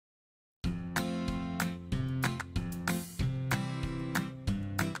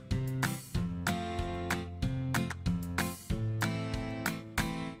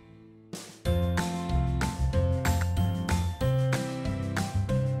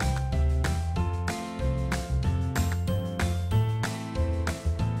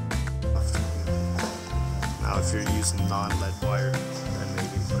if you're using non-lead wire, then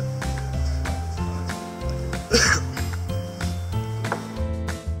maybe, but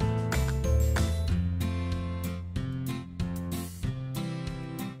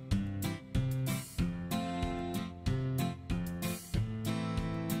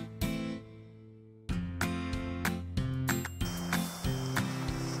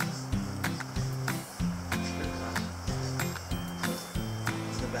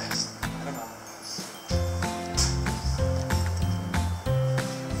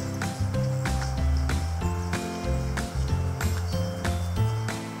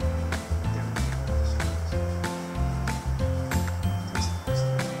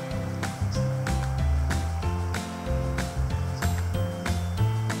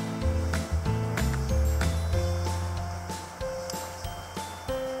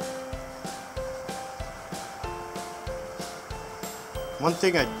one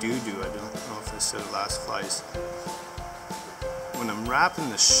thing I do, I don't know if I said it last flies, when I'm wrapping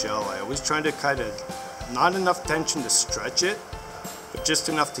the shell, I always try to kind of, not enough tension to stretch it, but just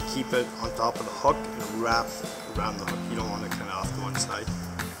enough to keep it on top of the hook and wrap around the hook. You don't want to kind of off to one side.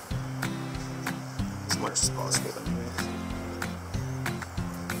 As much as possible anyway.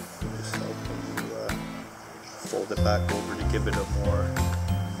 Just help when you fold it back over to give it a more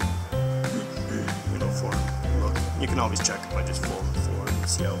uniform look. You can always check it by just folding it forward and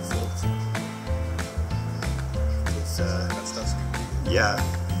see how it folds. It's, that stuff's good. Yeah.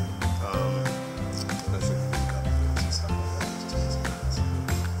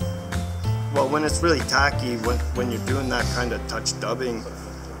 Well, when it's really tacky, when you're doing that kind of touch dubbing,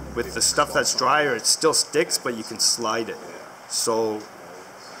 with the stuff that's drier, it still sticks, but you can slide it. So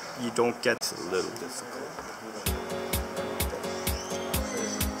you don't get a little difficult.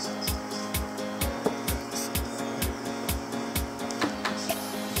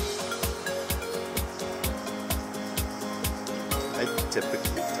 I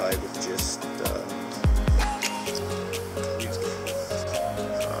typically tie with just too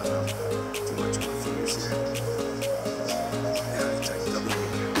much on my fingers here. Yeah, I tie double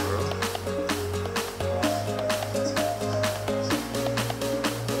row.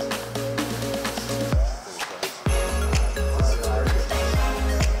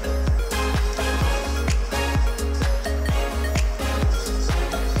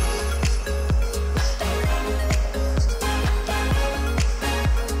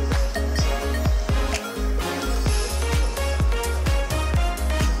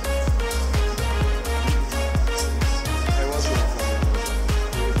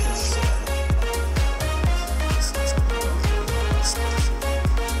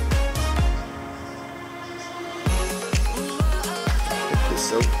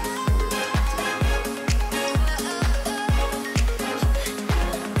 So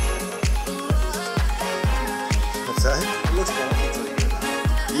what's that? It looks cool.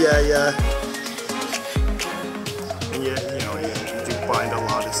 Yeah. Yeah, you know, you do bind a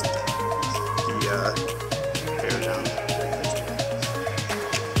lot of the hair down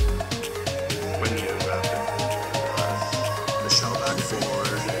when you wrap the shell back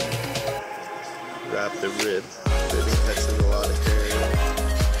forward. Wrap the rib. Ribbing catches a lot of hair.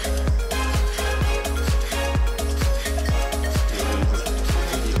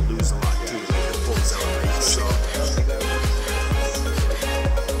 You lose a lot too. It pulls out right, so.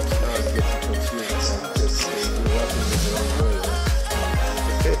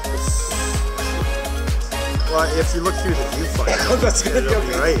 Well, if you look through the viewfinder, that's gonna it'll be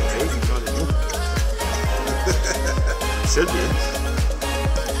be right, right? You know what I mean? Should be.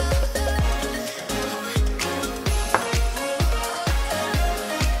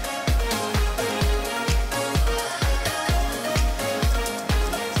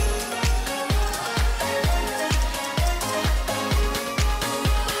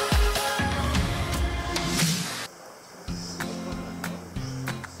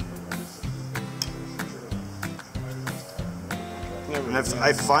 And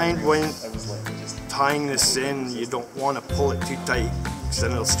I find when tying this in, you don't want to pull it too tight, because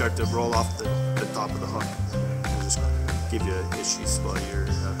then it'll start to roll off the top of the hook. It'll just give you issues while you're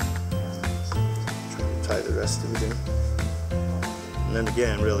trying to tie the rest of it in. And then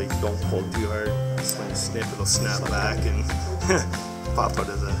again, really don't pull too hard. When you snip, it'll snap back and pop out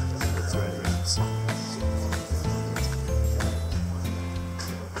of the thread wraps.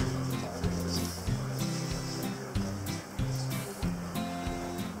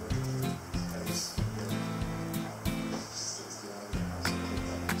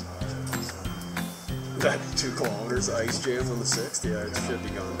 That 2 kilometers ice jams on the 6th, yeah, it should be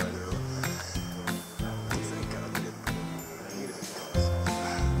gone by now. Thank God.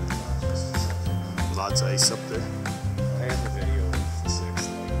 A lot lots of ice up there. I have the video of the 6th.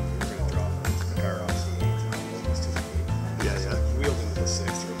 We were going to drop the car off the 8th and almost to the 8th. Yeah, yeah. We wheeled into the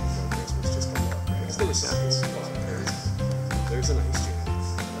 6th right before Christmas just to look. Because there was some ice. There's an ice jam that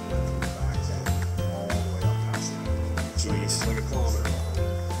went from the back end all the way up past the Jeez. It's like a kilometer long.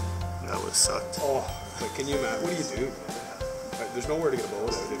 That would have sucked. Oh, like, can you imagine? What do you do? There's nowhere to get a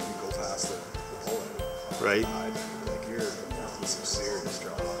boat out if you go past the pull out. Right? Like, you're in some serious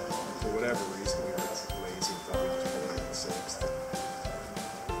trouble. For whatever reason, we were lazy and thought we just pulled out the 6th.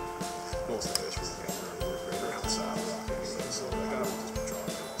 Most of the fish were right around South Rock anyway, so like, I would just drop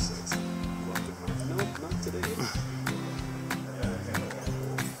it at the 6th. Nope, not today.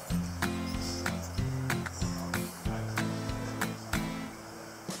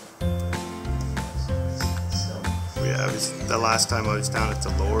 The last time I was down at the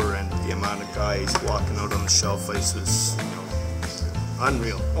lower end, the amount of guys walking out on the shelf ice was, you know,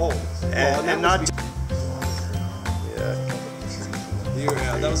 unreal. Oh, well, and not just,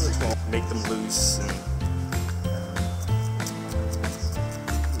 yeah, that was the 12. Make them loose, and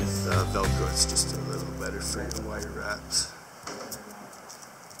with Velcro it's just a little better for the wire wraps.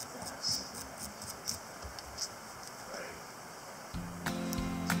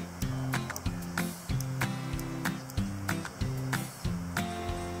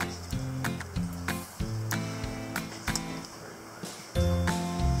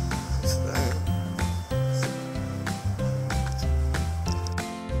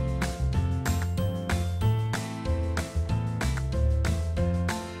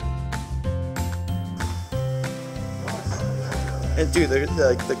 And dude,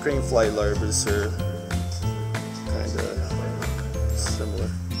 like the green fly larvas are kind of similar,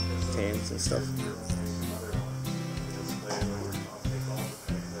 tames and stuff.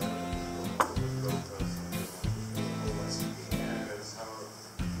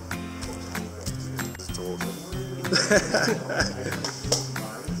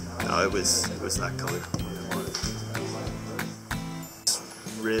 No, it was that color.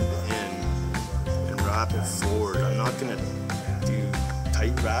 Rib in and wrap it forward. I'm not gonna do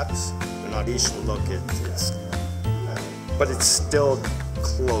tight wraps. They're not easy to look at. But it's still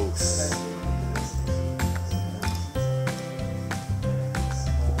close.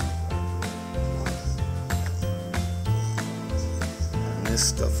 And this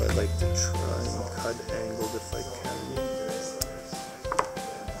stuff I like to try and cut angled if I can.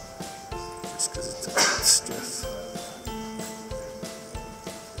 Just because it's a bit stiff.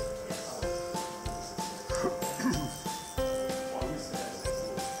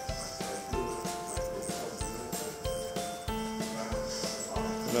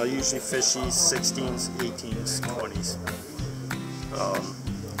 I usually fish these 16s, 18s, 20s.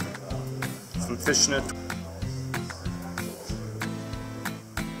 If I'm fishing it,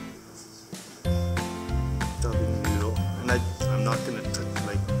 double noodle, and I'm not gonna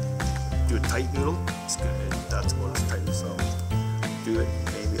do a tight noodle. It's good. That's about as tight as I'll do it.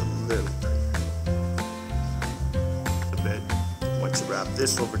 Maybe a little tight, a bit. Once you wrap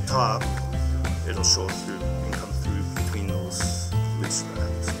this over top, it'll show through and come through between those loose wraps.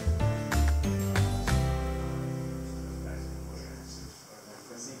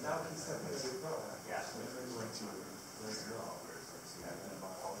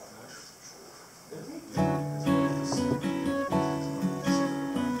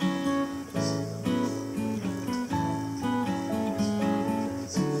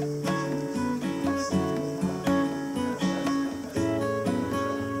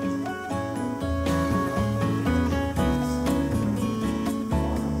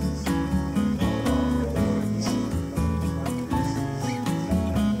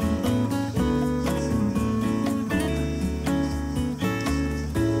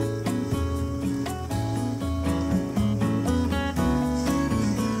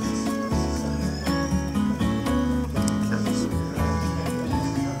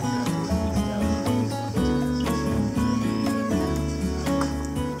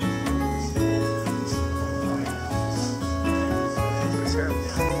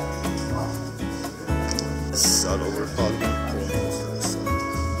 Subtle, we're probably gonna pull most of this.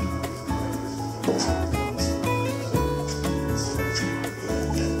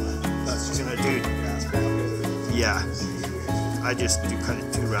 That's just gonna do. Yeah, I just do kind of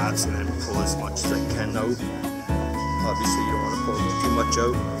 2 wraps and then pull as much as I can out. Obviously, you don't want to pull too much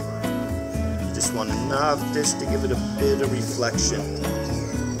out. You just want enough just to give it a bit of reflection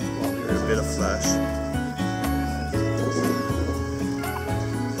or a bit of flash.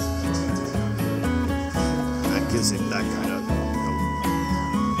 Gives it that kind of, a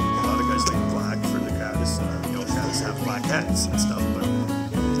lot of guys like black for the caddis. Caddis have black heads and stuff, but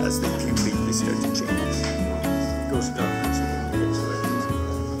as they pupate, they start to change.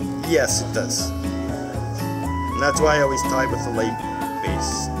 Yes, it does. And that's why I always tie with a light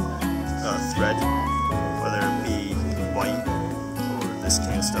base thread, whether it be white or this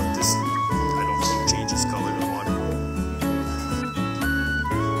kind of stuff. This, I don't think, changes color to water.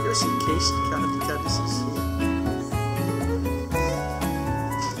 You ever seen cased caddises?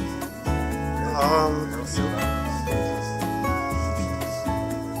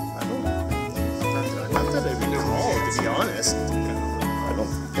 Not that I recall, to be honest. I don't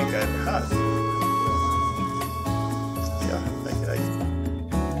think I ever have. Yeah,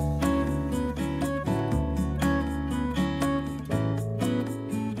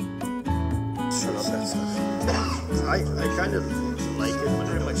 shut up that stuff. I kind of like it, but I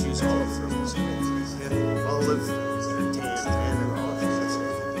pretty much use olive from olive and tan and olive.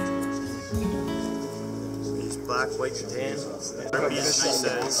 Use black, white, and tan. It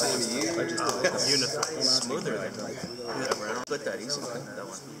says uniform. Smoother than split that easy. That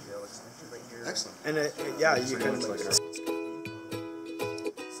one. Excellent. And yeah, you can.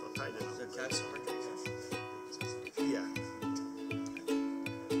 Yeah.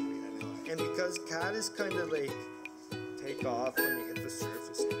 And because caddis kind of like take off when you hit the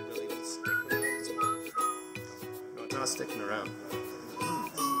surface, and it really don't stick around as well. No, it's not sticking around.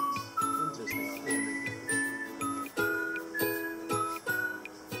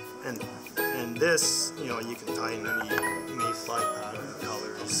 And this, you know, you can tie in any mayfly pattern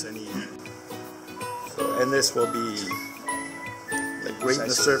colors, any. So, and this will be like right in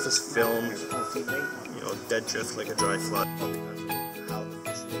the surface film, you know, dead drift like a dry fly. How the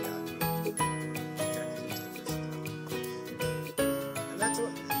fish react. And that's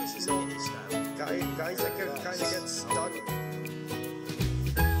what, you know, guys that can kind of get stuck. They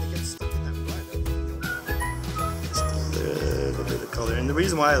get stuck in that mud. Just a little bit of color. And the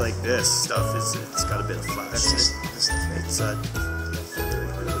reason why I like this stuff is it's got a bit of flash. It's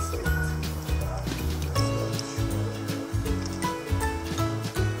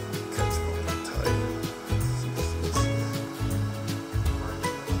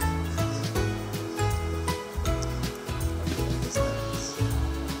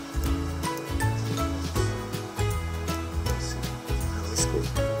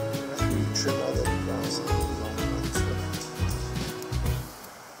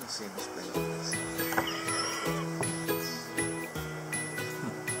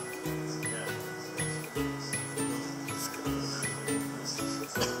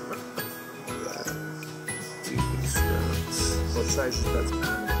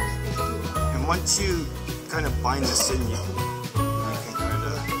and once you kind of bind this in, you can kind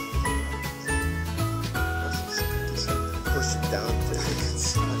of push it down to the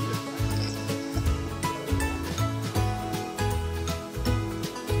inside.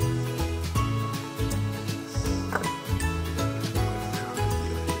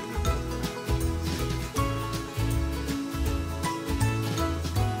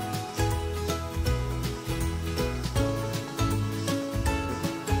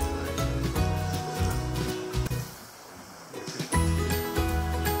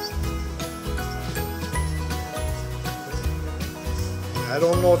 I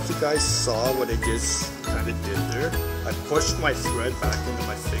don't know if you guys saw what I just kind of did there. I pushed my thread back into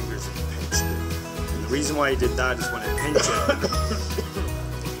my fingers and pinched it. And the reason why I did that is when I pinch it,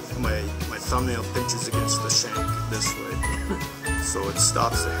 my thumbnail pinches against the shank this way. So it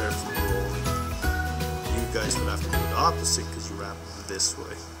stops the hair from rolling. You guys would have to do the opposite because you wrap it this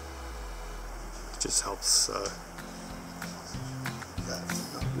way. It just helps that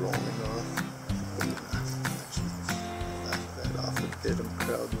not rolling off. Bit of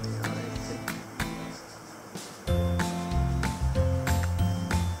crowd in the eye, I think.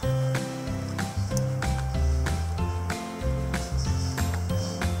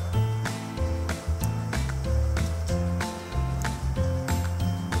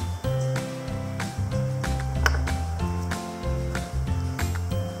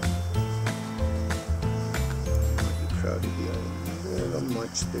 Might be crowded the eye. A little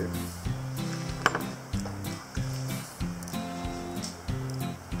much there.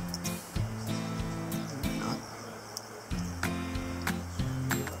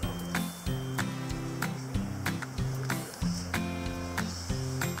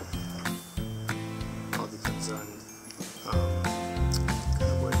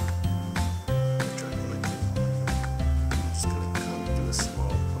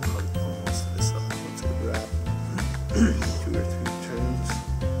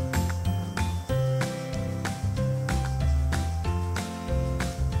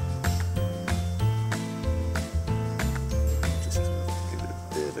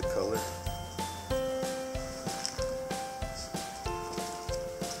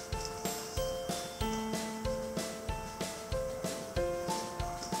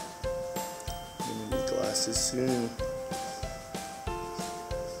 glasses soon.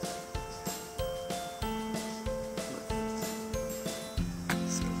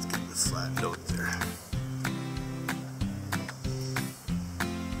 So let's get the flat note there.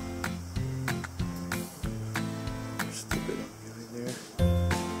 Just a bit of there.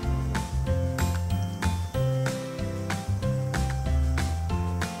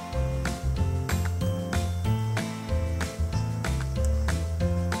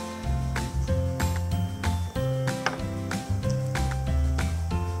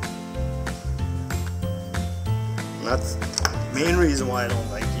 That's the main reason why I don't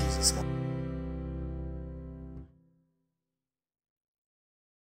like using small.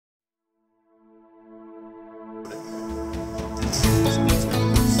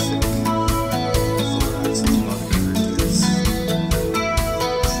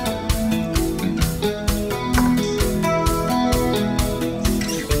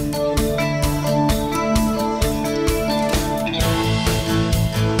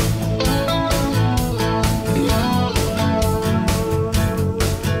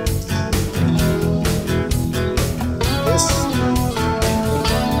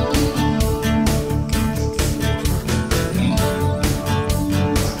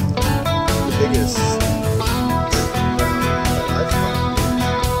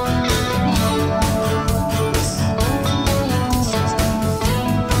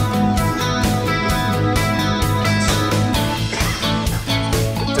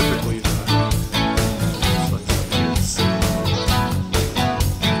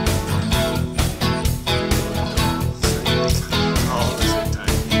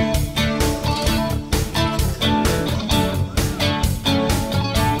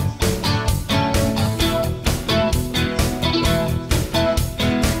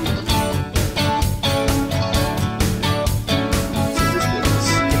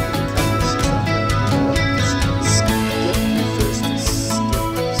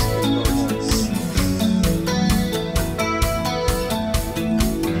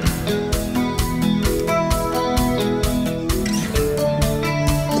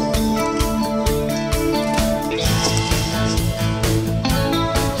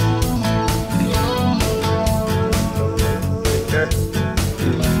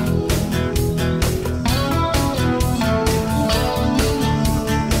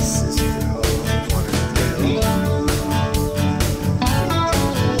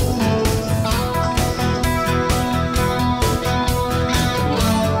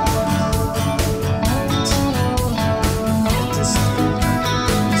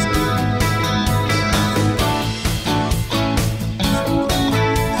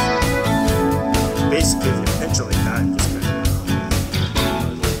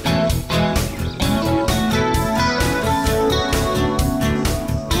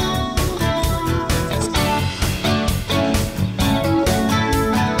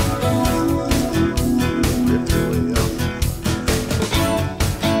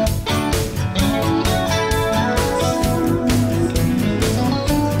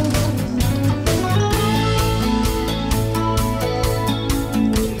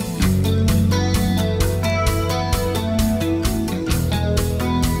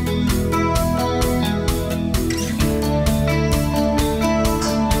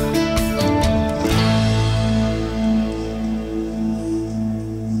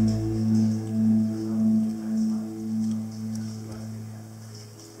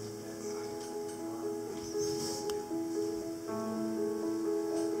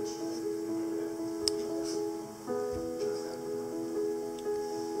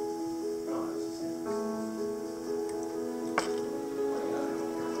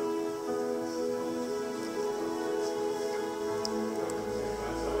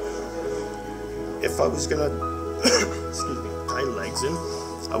 If I was gonna excuse me, tie legs in,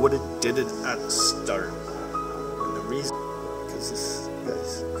 I would have did it at the start. And the reason, because this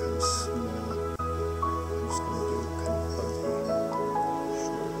guy's kind of small, I'm just gonna do kind of ugly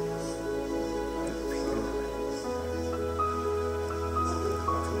short up here.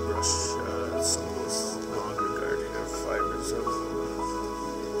 I can brush some of those longer gardenia fibers out.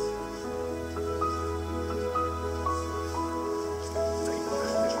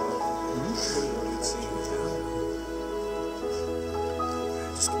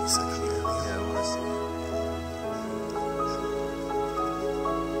 Just give me a second here. Yeah, I want to see.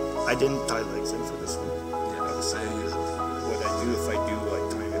 I didn't tie legs in for this one. Yeah, I was saying what I do if I do, I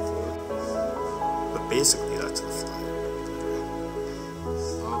time it for. But basically, that's the fly.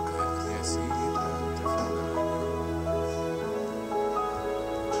 okay. Yeah, see, you did different than I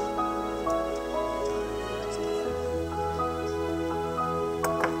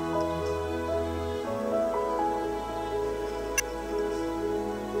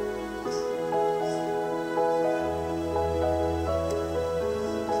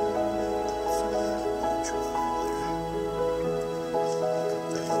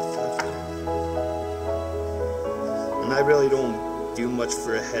and I really don't do much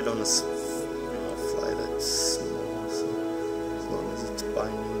for a head on a